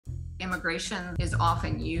Immigration is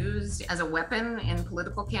often used as a weapon in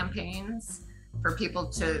political campaigns for people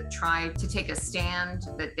to try to take a stand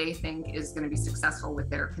that they think is going to be successful with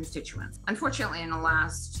their constituents. Unfortunately, in the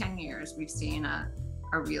last 10 years, we've seen a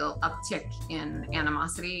real uptick in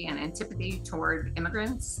animosity and antipathy toward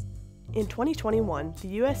immigrants. In 2021,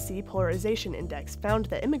 the USC Polarization Index found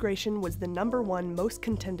that immigration was the #1 most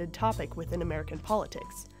contended topic within American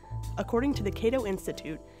politics. According to the Cato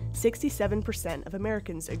Institute, 67% of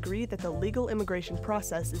Americans agree that the legal immigration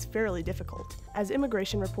process is fairly difficult. As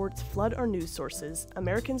immigration reports flood our news sources,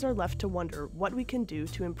 Americans are left to wonder what we can do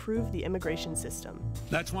to improve the immigration system.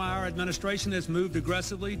 That's why our administration has moved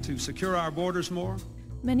aggressively to secure our borders more.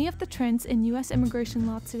 Many of the trends in U.S. immigration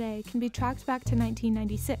law today can be tracked back to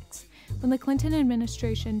 1996, when the Clinton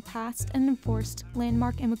administration passed and enforced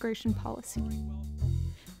landmark immigration policy.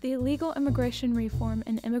 The Illegal Immigration Reform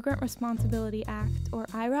and Immigrant Responsibility Act, or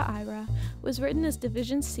IRA, was written as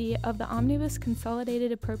Division C of the Omnibus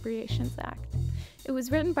Consolidated Appropriations Act. It was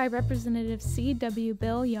written by Representative C.W.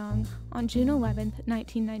 Bill Young on June 11,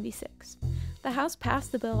 1996. The House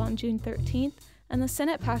passed the bill on June 13th, and the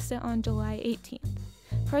Senate passed it on July 18th.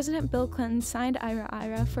 President Bill Clinton signed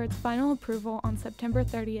IRA for its final approval on September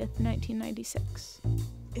 30th, 1996.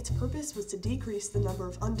 Its purpose was to decrease the number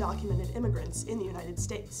of undocumented immigrants in the United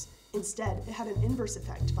States. Instead, it had an inverse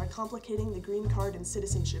effect by complicating the green card and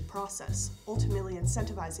citizenship process, ultimately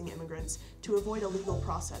incentivizing immigrants to avoid a legal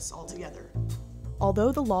process altogether.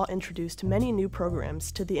 Although the law introduced many new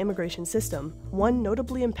programs to the immigration system, one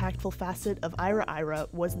notably impactful facet of IRA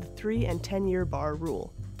was the 3- and 10-year bar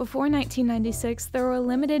rule. Before 1996, there were a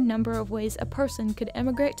limited number of ways a person could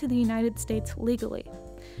immigrate to the United States legally.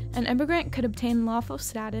 An immigrant could obtain lawful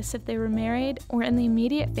status if they were married or in the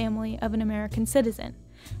immediate family of an American citizen.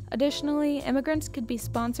 Additionally, immigrants could be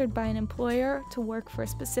sponsored by an employer to work for a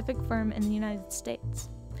specific firm in the United States.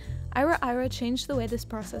 IRA changed the way this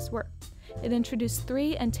process worked. It introduced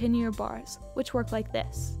 3- and 10-year bars, which work like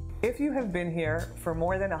this. If you have been here for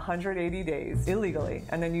more than 180 days illegally,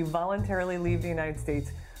 and then you voluntarily leave the United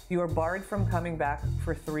States, you are barred from coming back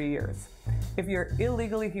for 3 years. If you're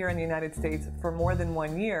illegally here in the United States for more than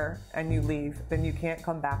 1 year and you leave, then you can't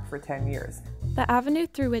come back for 10 years. The avenue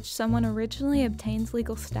through which someone originally obtains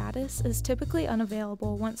legal status is typically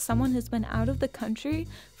unavailable once someone has been out of the country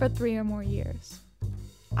for 3 or more years.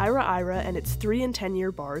 IRA and its 3- and 10-year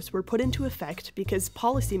bars were put into effect because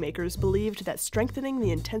policymakers believed that strengthening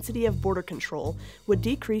the intensity of border control would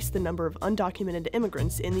decrease the number of undocumented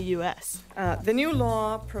immigrants in the U.S. The new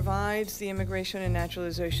law provides the Immigration and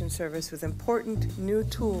Naturalization Service with important new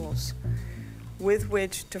tools with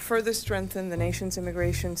which to further strengthen the nation's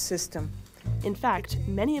immigration system. In fact,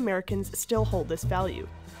 many Americans still hold this value.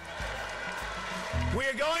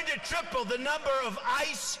 We're going to triple the number of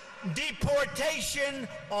ICE deportation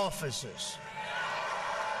officers.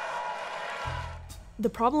 The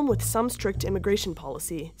problem with some strict immigration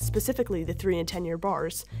policy, specifically the 3- and 10-year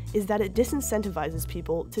bars, is that it disincentivizes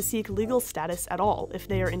people to seek legal status at all if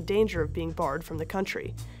they are in danger of being barred from the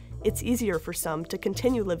country. It's easier for some to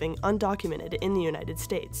continue living undocumented in the United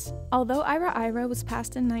States. Although IRA was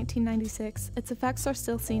passed in 1996, its effects are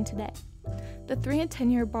still seen today. The 3- and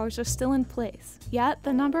 10-year bars are still in place, yet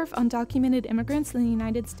the number of undocumented immigrants in the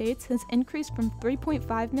United States has increased from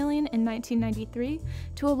 3.5 million in 1993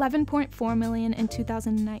 to 11.4 million in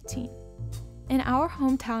 2019. In our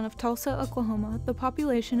hometown of Tulsa, Oklahoma, the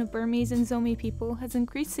population of Burmese and Zomi people has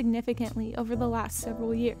increased significantly over the last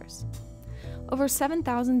several years. Over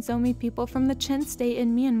 7,000 Zomi people from the Chin State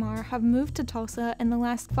in Myanmar have moved to Tulsa in the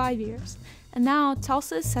last 5 years, and now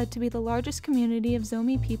Tulsa is said to be the largest community of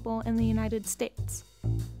Zomi people in the United States.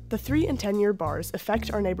 The 3- and 10-year bars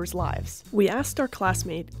affect our neighbors' lives. We asked our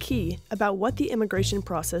classmate, Key, about what the immigration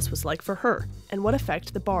process was like for her, and what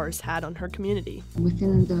effect the bars had on her community.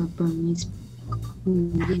 Within the Burmese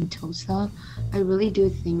community in Tulsa, I really do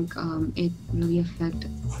think it really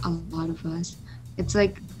affected a lot of us. It's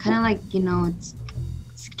kind of like, it's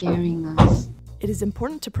scaring us. It is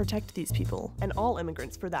important to protect these people, and all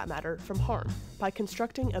immigrants for that matter, from harm, by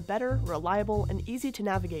constructing a better, reliable, and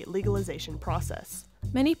easy-to-navigate legalization process.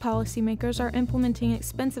 Many policymakers are implementing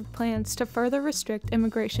expensive plans to further restrict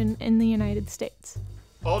immigration in the United States.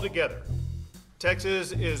 Altogether,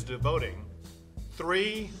 Texas is devoting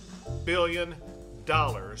 $3 billion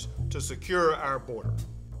to secure our border.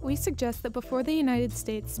 We suggest that before the United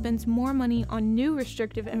States spends more money on new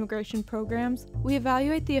restrictive immigration programs, we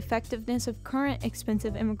evaluate the effectiveness of current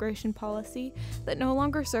expensive immigration policy that no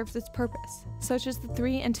longer serves its purpose, such as the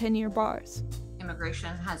 3- and 10-year bars.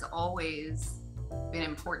 Immigration has always been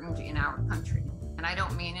important in our country. And I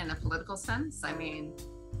don't mean in a political sense. I mean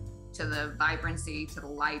to the vibrancy, to the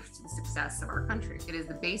life, to the success of our country. It is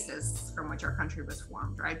the basis from which our country was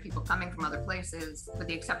formed, right? People coming from other places, with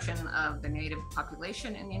the exception of the native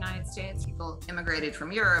population in the United States, people immigrated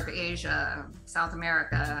from Europe, Asia, South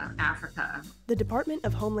America, Africa. The Department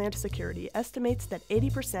of Homeland Security estimates that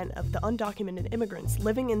 80% of the undocumented immigrants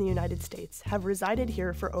living in the United States have resided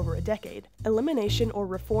here for over a decade. Elimination or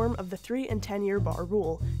reform of the 3- and 10-year bar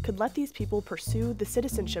rule could let these people pursue the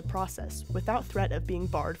citizenship process without threat of being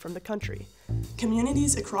barred from the country.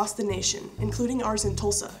 Communities across the nation, including ours in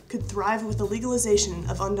Tulsa, could thrive with the legalization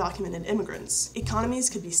of undocumented immigrants. Economies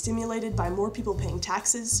could be stimulated by more people paying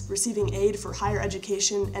taxes, receiving aid for higher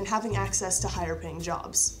education, and having access to higher-paying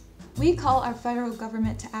jobs. We call our federal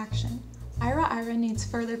government to action. IRA needs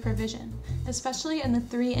further provision, especially in the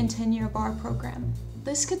 3- and 10-year bar program.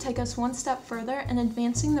 This could take us one step further in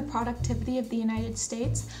advancing the productivity of the United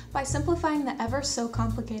States by simplifying the ever so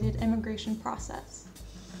complicated immigration process.